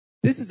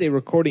This is a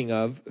recording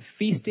of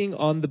Feasting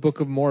on the Book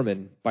of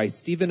Mormon by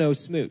Stephen O.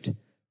 Smoot,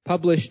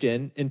 published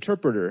in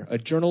Interpreter, a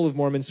Journal of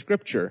Mormon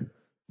Scripture,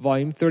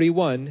 Volume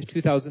 31,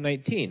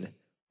 2019,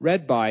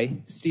 read by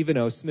Stephen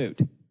O. Smoot.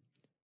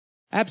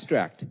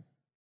 Abstract.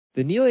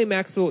 The Neal A.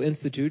 Maxwell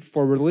Institute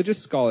for Religious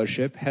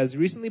Scholarship has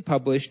recently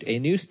published a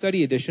new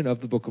study edition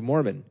of the Book of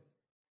Mormon.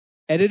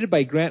 Edited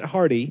by Grant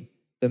Hardy,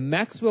 the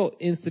Maxwell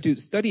Institute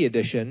Study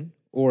Edition,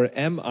 or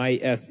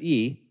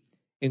MISE,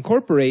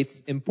 incorporates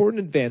important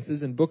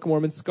advances in Book of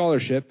Mormon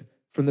scholarship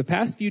from the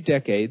past few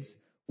decades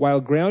while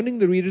grounding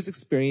the reader's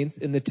experience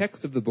in the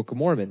text of the Book of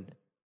Mormon.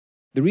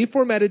 The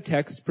reformatted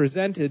text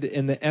presented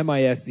in the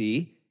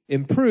MISE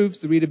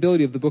improves the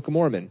readability of the Book of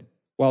Mormon,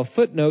 while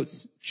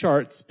footnotes,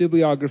 charts,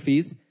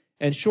 bibliographies,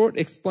 and short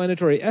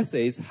explanatory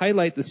essays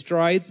highlight the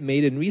strides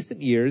made in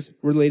recent years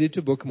related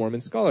to Book of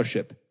Mormon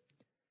scholarship.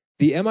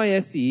 The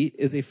MISE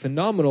is a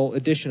phenomenal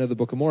edition of the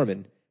Book of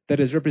Mormon that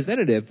is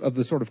representative of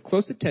the sort of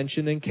close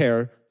attention and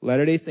care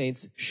Latter-day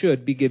Saints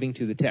should be giving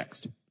to the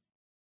text.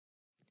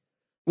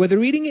 Whether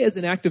reading it as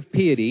an act of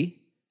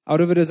piety,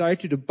 out of a desire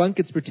to debunk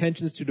its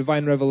pretensions to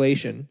divine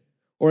revelation,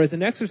 or as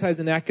an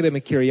exercise in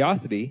academic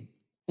curiosity,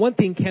 one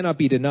thing cannot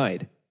be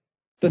denied.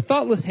 The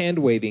thoughtless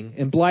hand-waving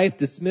and blithe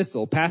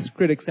dismissal past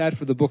critics had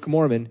for the Book of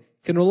Mormon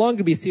can no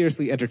longer be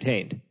seriously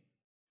entertained.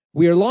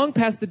 We are long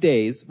past the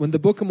days when the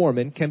Book of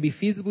Mormon can be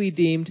feasibly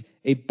deemed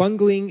a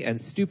bungling and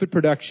stupid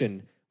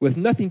production with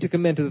nothing to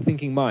commend to the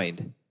thinking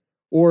mind,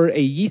 or a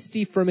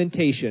yeasty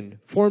fermentation,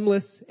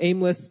 formless,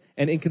 aimless,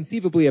 and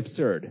inconceivably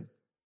absurd.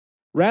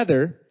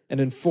 Rather,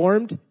 an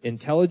informed,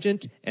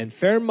 intelligent, and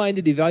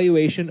fair-minded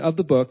evaluation of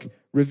the book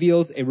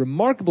reveals a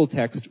remarkable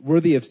text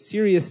worthy of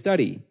serious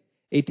study,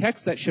 a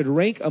text that should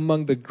rank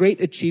among the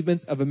great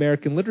achievements of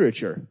American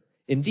literature.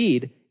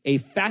 Indeed, a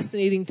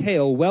fascinating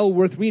tale well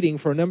worth reading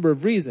for a number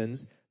of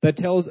reasons that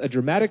tells a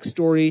dramatic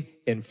story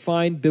in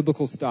fine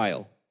biblical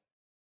style.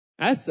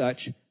 As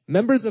such,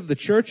 members of the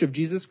Church of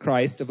Jesus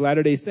Christ of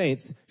Latter-day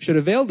Saints should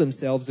avail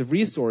themselves of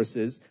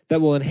resources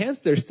that will enhance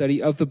their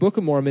study of the Book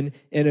of Mormon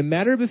in a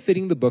manner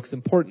befitting the book's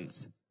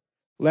importance.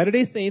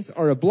 Latter-day Saints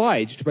are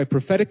obliged by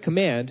prophetic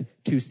command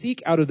to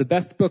seek out of the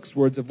best books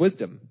words of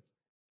wisdom.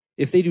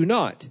 If they do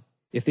not,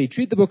 if they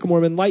treat the Book of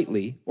Mormon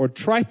lightly or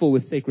trifle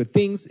with sacred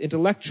things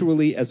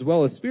intellectually as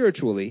well as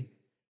spiritually,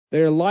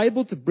 they are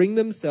liable to bring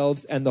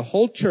themselves and the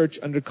whole church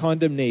under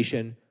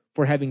condemnation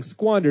for having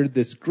squandered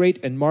this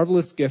great and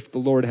marvelous gift the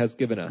Lord has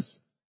given us.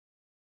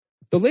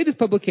 The latest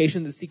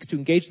publication that seeks to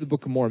engage the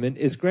Book of Mormon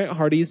is Grant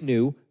Hardy's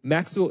new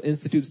Maxwell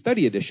Institute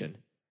Study Edition.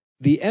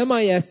 The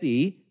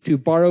MISE, to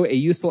borrow a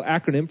useful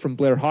acronym from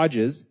Blair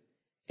Hodges,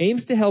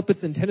 aims to help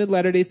its intended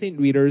Latter-day Saint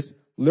readers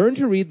learn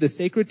to read the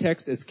sacred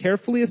text as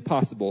carefully as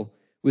possible,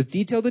 with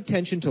detailed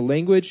attention to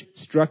language,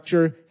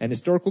 structure, and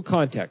historical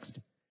context.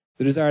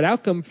 The desired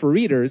outcome for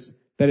readers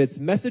that its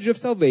message of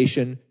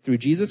salvation through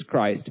Jesus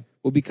Christ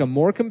will become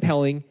more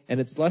compelling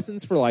and its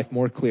lessons for life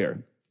more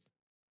clear.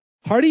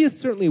 Hardy is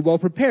certainly well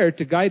prepared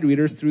to guide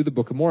readers through the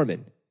Book of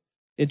Mormon.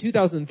 In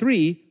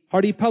 2003,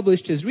 Hardy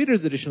published his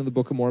Reader's Edition of the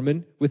Book of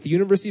Mormon with the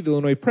University of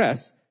Illinois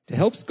Press to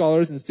help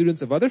scholars and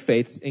students of other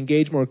faiths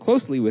engage more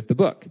closely with the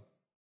book.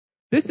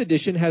 This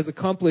edition has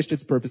accomplished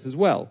its purpose as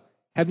well,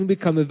 having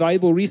become a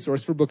valuable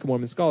resource for Book of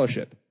Mormon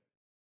scholarship.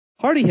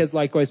 Hardy has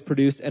likewise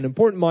produced an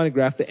important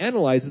monograph that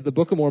analyzes the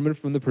Book of Mormon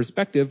from the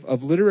perspective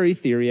of literary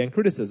theory and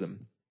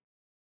criticism.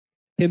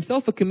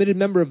 Himself a committed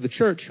member of the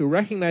church who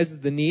recognizes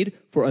the need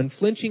for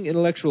unflinching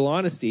intellectual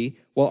honesty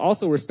while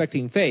also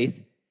respecting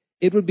faith,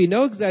 it would be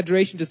no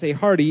exaggeration to say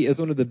Hardy is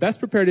one of the best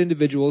prepared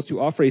individuals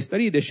to offer a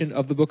study edition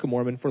of the Book of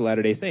Mormon for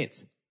Latter-day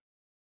Saints.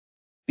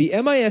 The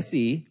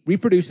MISE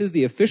reproduces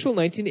the official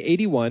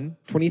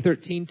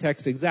 1981-2013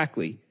 text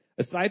exactly,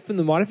 aside from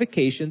the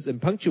modifications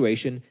and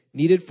punctuation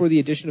needed for the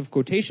addition of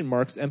quotation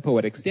marks and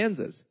poetic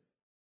stanzas.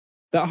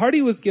 That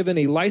Hardy was given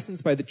a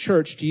license by the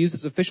church to use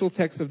its official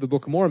text of the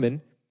Book of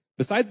Mormon,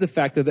 besides the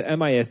fact that the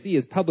MISE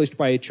is published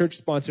by a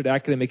church-sponsored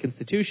academic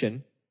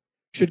institution,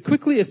 should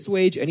quickly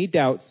assuage any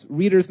doubts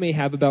readers may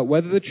have about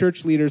whether the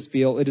church leaders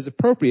feel it is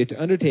appropriate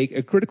to undertake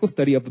a critical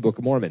study of the Book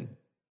of Mormon.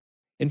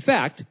 In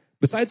fact,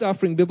 besides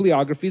offering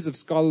bibliographies of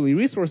scholarly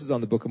resources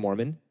on the Book of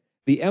Mormon,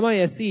 the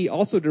MISE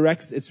also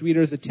directs its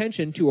readers'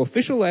 attention to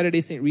official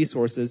Latter-day Saint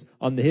resources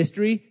on the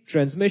history,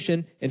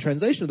 transmission, and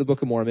translation of the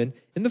Book of Mormon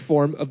in the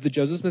form of the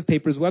Joseph Smith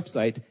Papers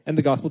website and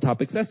the Gospel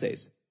Topics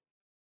essays.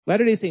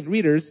 Latter-day Saint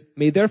readers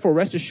may therefore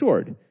rest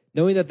assured,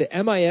 knowing that the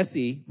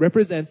MISE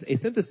represents a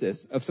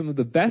synthesis of some of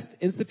the best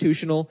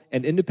institutional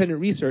and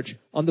independent research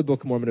on the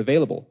Book of Mormon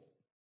available.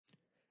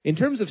 In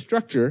terms of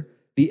structure,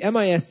 the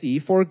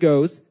MISE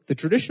foregoes the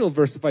traditional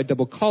versified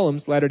double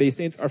columns Latter-day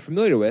Saints are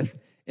familiar with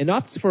and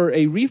opts for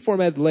a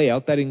reformatted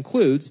layout that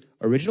includes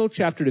original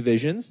chapter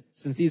divisions,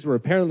 since these were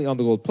apparently on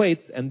the gold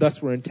plates and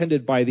thus were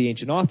intended by the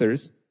ancient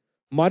authors,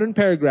 modern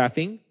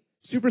paragraphing,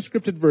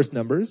 superscripted verse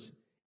numbers,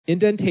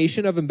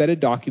 indentation of embedded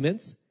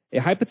documents, a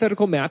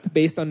hypothetical map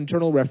based on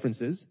internal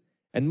references,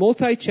 and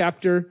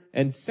multi-chapter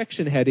and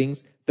section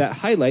headings that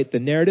highlight the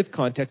narrative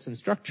context and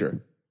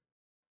structure.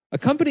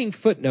 Accompanying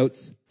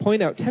footnotes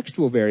point out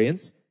textual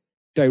variants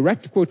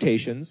direct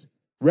quotations,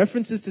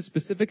 references to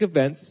specific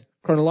events,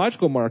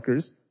 chronological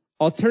markers,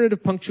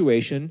 alternative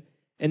punctuation,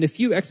 and a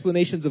few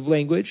explanations of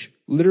language,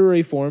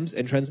 literary forms,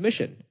 and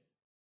transmission.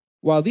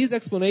 While these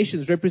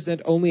explanations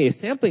represent only a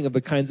sampling of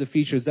the kinds of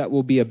features that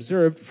will be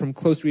observed from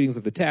close readings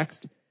of the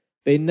text,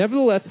 they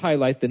nevertheless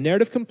highlight the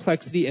narrative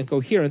complexity and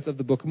coherence of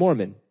the Book of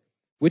Mormon,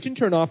 which in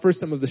turn offers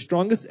some of the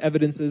strongest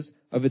evidences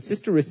of its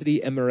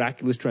historicity and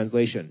miraculous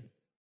translation.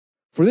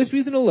 For this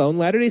reason alone,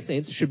 Latter-day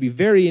Saints should be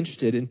very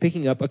interested in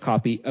picking up a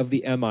copy of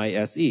the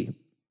MISE.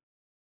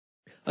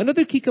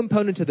 Another key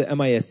component to the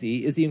MISE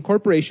is the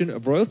incorporation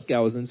of Royal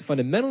Skousen's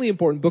fundamentally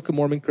important Book of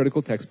Mormon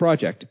critical text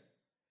project.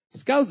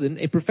 Skousen,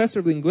 a professor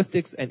of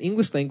linguistics and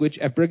English language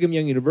at Brigham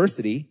Young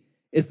University,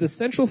 is the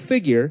central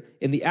figure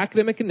in the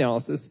academic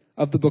analysis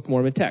of the Book of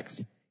Mormon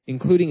text,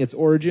 including its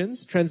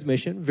origins,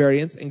 transmission,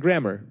 variants, and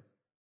grammar.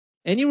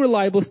 Any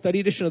reliable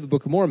study edition of the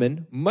Book of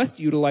Mormon must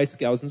utilize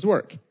Skousen's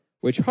work,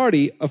 which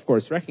Hardy, of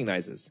course,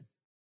 recognizes.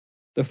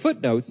 The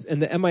footnotes in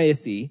the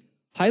MISE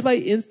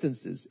highlight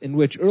instances in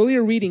which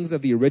earlier readings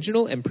of the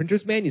original and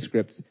printer's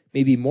manuscripts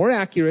may be more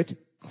accurate,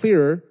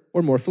 clearer,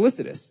 or more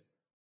felicitous.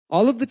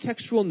 All of the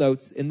textual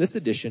notes in this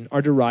edition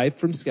are derived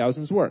from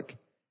Skousen's work,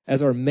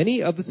 as are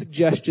many of the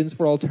suggestions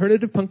for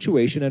alternative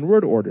punctuation and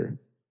word order.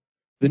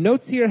 The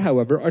notes here,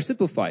 however, are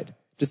simplified,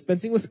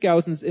 dispensing with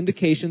Skousen's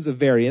indications of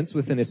variance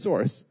within a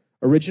source,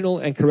 original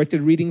and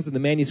corrected readings of the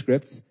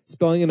manuscripts,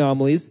 spelling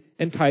anomalies,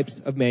 and types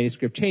of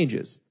manuscript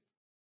changes.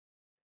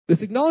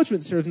 This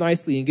acknowledgement serves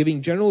nicely in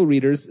giving general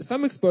readers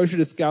some exposure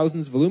to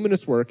Skousen's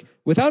voluminous work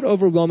without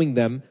overwhelming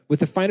them with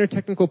the finer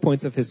technical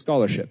points of his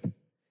scholarship.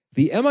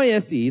 The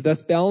MISE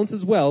thus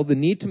balances well the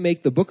need to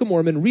make the Book of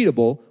Mormon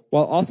readable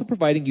while also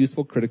providing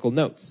useful critical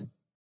notes.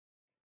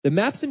 The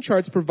maps and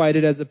charts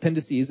provided as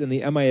appendices in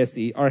the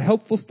MISE are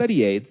helpful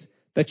study aids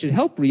that should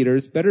help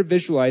readers better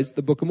visualize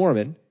the Book of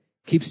Mormon,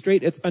 keep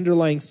straight its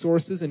underlying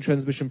sources and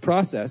transmission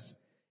process,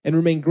 and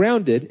remain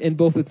grounded in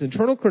both its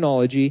internal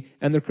chronology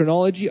and the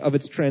chronology of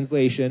its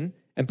translation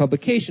and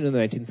publication in the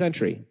 19th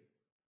century.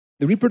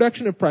 The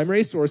reproduction of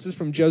primary sources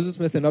from Joseph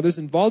Smith and others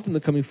involved in the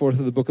coming forth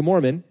of the Book of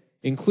Mormon,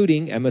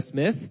 including Emma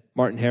Smith,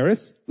 Martin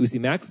Harris, Lucy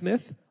Mack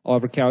Smith,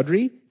 Oliver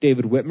Cowdery,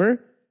 David Whitmer,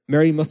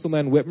 Mary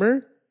Musselman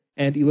Whitmer,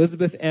 and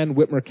Elizabeth Ann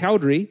Whitmer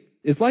Cowdery,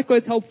 is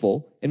likewise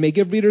helpful and may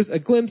give readers a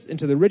glimpse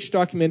into the rich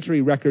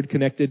documentary record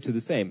connected to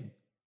the same.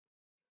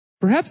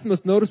 Perhaps the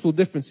most noticeable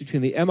difference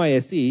between the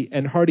MISE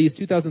and Hardy's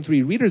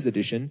 2003 Reader's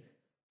Edition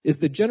is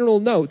the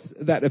general notes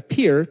that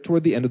appear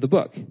toward the end of the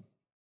book.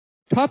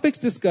 Topics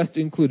discussed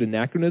include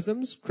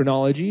anachronisms,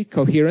 chronology,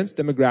 coherence,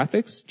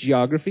 demographics,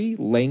 geography,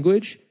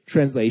 language,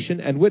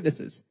 translation, and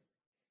witnesses.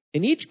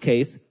 In each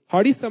case,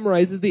 Hardy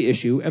summarizes the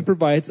issue and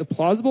provides a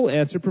plausible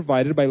answer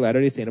provided by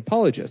Latter-day Saint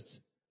apologists.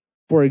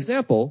 For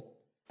example,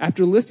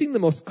 after listing the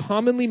most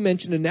commonly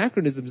mentioned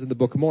anachronisms in the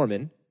Book of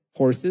Mormon,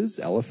 horses,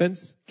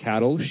 elephants,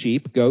 cattle,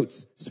 sheep,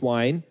 goats,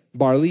 swine,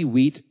 barley,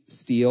 wheat,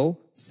 steel,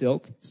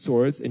 silk,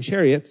 swords, and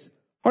chariots,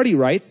 Hardy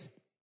writes,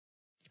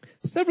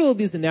 several of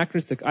these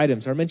anachronistic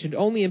items are mentioned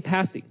only in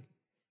passing,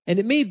 and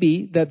it may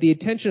be that the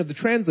attention of the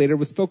translator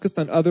was focused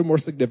on other more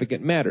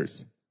significant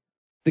matters.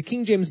 The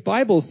King James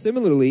Bible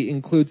similarly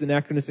includes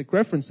anachronistic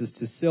references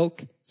to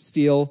silk,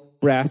 steel,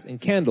 brass, and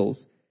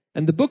candles,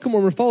 and the Book of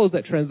Mormon follows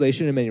that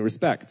translation in many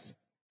respects.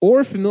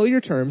 Or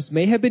familiar terms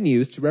may have been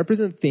used to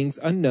represent things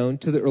unknown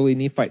to the early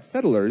Nephite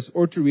settlers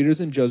or to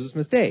readers in Joseph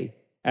Smith's day,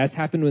 as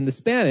happened when the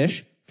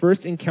Spanish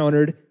first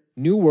encountered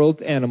New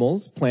World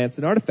animals, plants,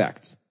 and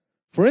artifacts.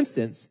 For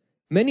instance,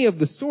 many of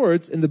the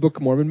swords in the Book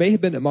of Mormon may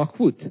have been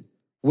makhut,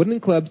 wooden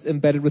clubs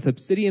embedded with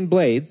obsidian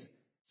blades.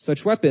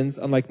 Such weapons,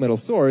 unlike metal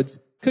swords,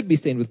 could be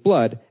stained with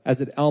blood,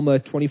 as at Alma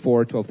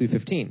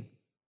 24:12-15.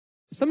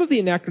 Some of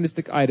the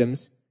anachronistic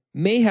items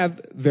may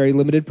have very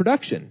limited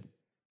production,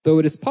 though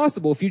it is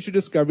possible future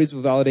discoveries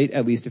will validate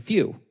at least a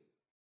few.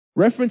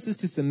 References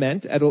to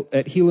cement at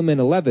Helaman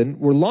 11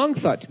 were long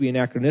thought to be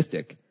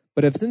anachronistic,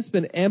 but have since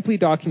been amply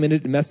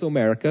documented in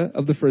Mesoamerica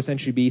of the 1st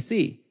century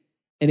BC,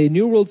 and a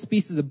New World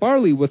species of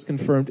barley was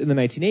confirmed in the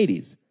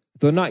 1980s,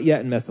 though not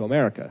yet in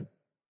Mesoamerica.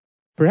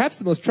 Perhaps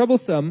the most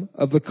troublesome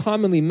of the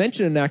commonly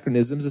mentioned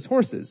anachronisms is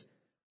horses,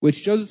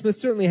 which Joseph Smith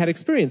certainly had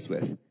experience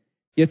with,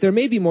 yet there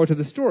may be more to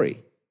the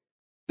story.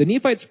 The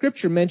Nephite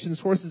scripture mentions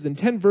horses in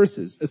 10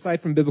 verses,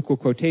 aside from biblical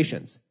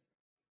quotations.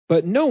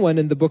 But no one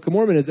in the Book of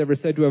Mormon is ever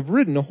said to have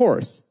ridden a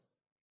horse.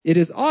 It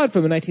is odd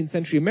from a 19th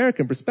century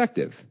American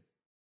perspective.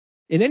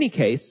 In any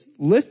case,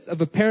 lists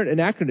of apparent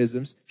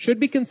anachronisms should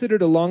be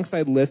considered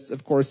alongside lists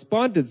of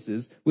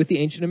correspondences with the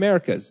ancient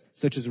Americas,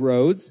 such as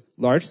roads,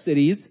 large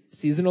cities,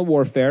 seasonal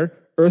warfare,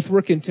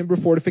 earthwork and timber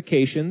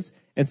fortifications,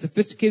 and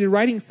sophisticated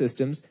writing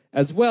systems,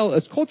 as well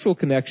as cultural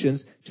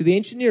connections to the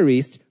ancient Near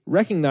East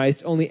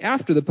recognized only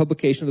after the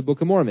publication of the Book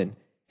of Mormon,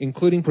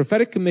 including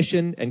prophetic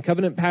commission and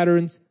covenant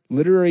patterns,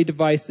 literary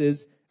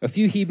devices, a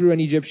few Hebrew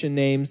and Egyptian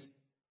names,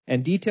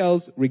 and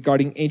details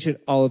regarding ancient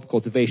olive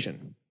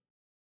cultivation.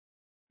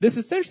 This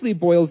essentially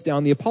boils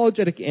down the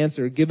apologetic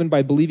answer given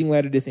by believing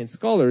Latter-day Saint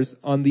scholars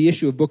on the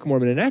issue of Book of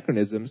Mormon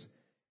anachronisms,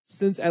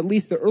 since at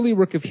least the early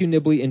work of Hugh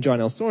Nibley and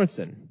John L.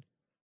 Sorensen.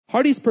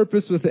 Hardy's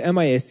purpose with the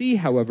MISE,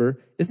 however,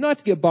 is not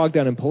to get bogged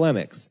down in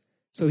polemics,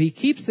 so he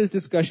keeps his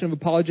discussion of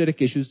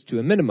apologetic issues to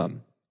a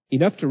minimum,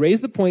 enough to raise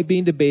the point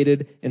being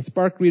debated and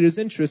spark readers'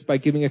 interest by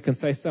giving a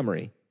concise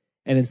summary,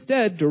 and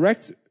instead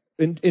directs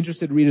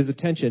interested readers'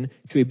 attention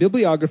to a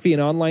bibliography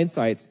and online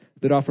sites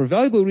that offer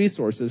valuable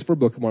resources for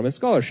Book of Mormon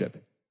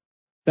scholarship.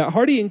 That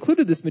Hardy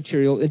included this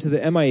material into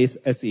the MISE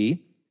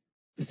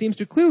seems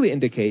to clearly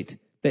indicate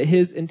that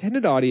his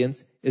intended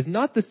audience is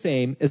not the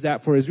same as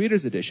that for his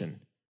readers'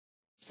 edition.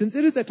 Since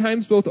it is at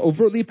times both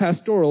overtly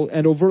pastoral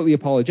and overtly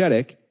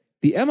apologetic,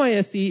 the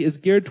MISE is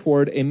geared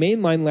toward a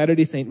mainline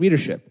Latter-day Saint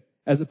readership,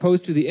 as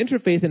opposed to the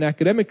interfaith and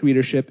academic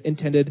readership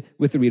intended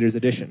with the reader's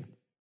edition.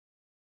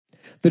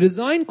 The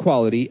design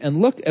quality and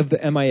look of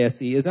the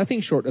MISE is nothing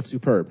short of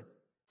superb.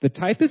 The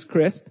type is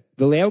crisp,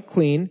 the layout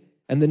clean,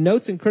 and the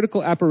notes and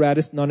critical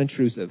apparatus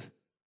non-intrusive.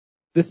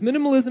 This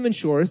minimalism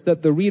ensures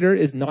that the reader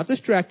is not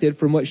distracted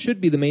from what should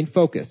be the main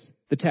focus,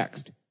 the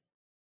text.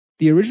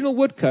 The original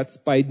woodcuts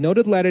by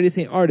noted Latter-day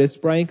Saint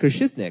artist Brian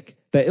Krzyznik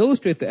that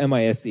illustrate the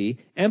MISE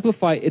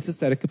amplify its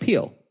aesthetic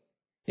appeal.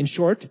 In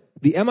short,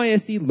 the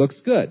MISE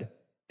looks good.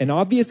 An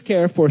obvious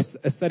care for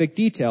aesthetic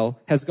detail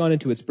has gone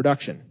into its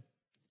production.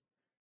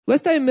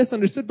 Lest I am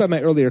misunderstood by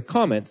my earlier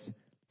comments,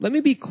 let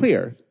me be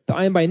clear that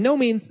I am by no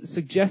means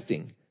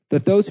suggesting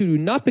that those who do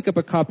not pick up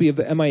a copy of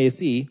the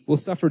MISE will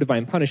suffer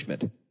divine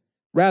punishment.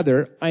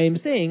 Rather, I am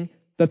saying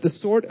that the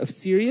sort of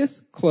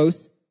serious,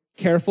 close,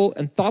 careful,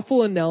 and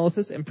thoughtful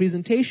analysis and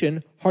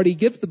presentation Hardy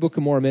gives the Book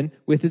of Mormon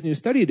with his new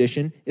study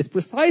edition is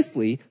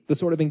precisely the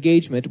sort of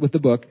engagement with the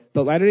book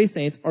that Latter-day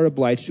Saints are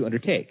obliged to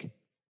undertake.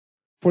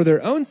 For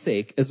their own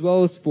sake, as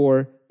well as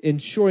for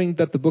ensuring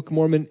that the Book of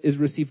Mormon is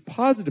received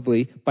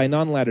positively by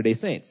non-Latter-day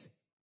Saints.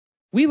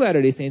 We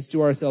Latter-day Saints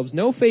do ourselves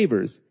no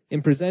favors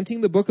in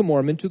presenting the Book of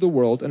Mormon to the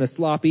world in a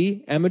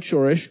sloppy,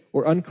 amateurish,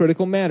 or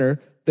uncritical manner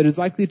that is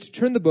likely to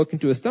turn the book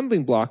into a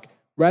stumbling block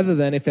rather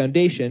than a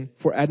foundation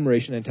for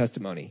admiration and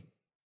testimony.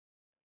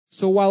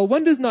 So while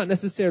one does not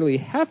necessarily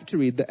have to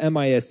read the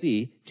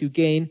MISE to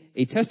gain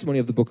a testimony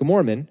of the Book of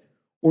Mormon,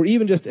 or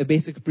even just a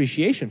basic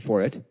appreciation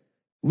for it,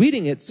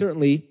 reading it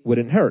certainly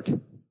wouldn't hurt.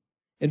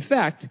 In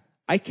fact,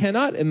 I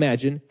cannot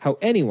imagine how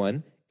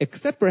anyone,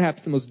 except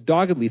perhaps the most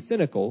doggedly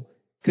cynical,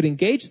 could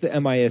engage the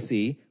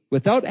MISE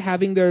without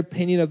having their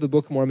opinion of the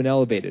Book of Mormon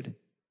elevated.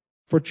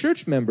 For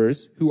church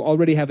members who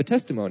already have a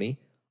testimony,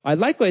 I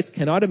likewise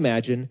cannot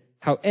imagine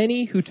how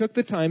any who took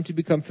the time to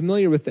become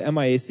familiar with the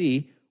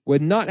MISE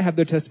would not have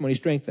their testimony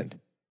strengthened.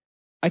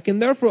 I can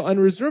therefore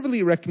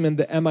unreservedly recommend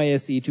the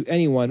MISE to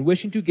anyone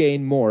wishing to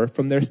gain more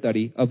from their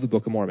study of the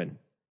Book of Mormon.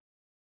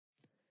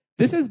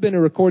 This has been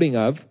a recording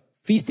of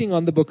Feasting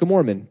on the Book of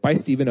Mormon by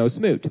Stephen O.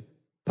 Smoot,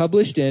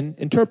 published in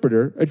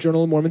Interpreter, a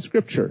Journal of Mormon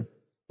Scripture,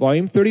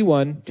 Volume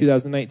 31,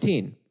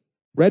 2019,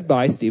 read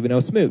by Stephen O.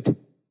 Smoot.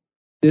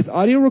 This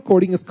audio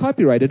recording is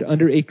copyrighted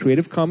under a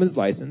Creative Commons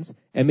license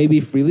and may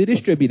be freely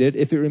distributed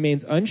if it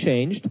remains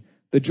unchanged,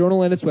 the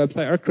journal and its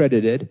website are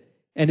credited,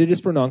 and it is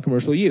for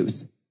non-commercial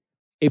use.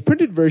 A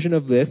printed version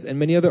of this and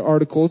many other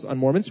articles on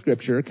Mormon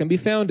Scripture can be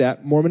found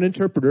at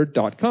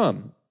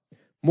mormoninterpreter.com.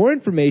 More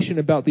information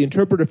about the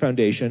Interpreter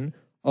Foundation,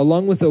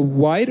 along with a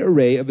wide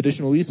array of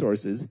additional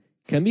resources,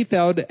 can be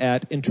found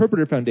at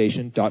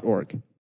interpreterfoundation.org.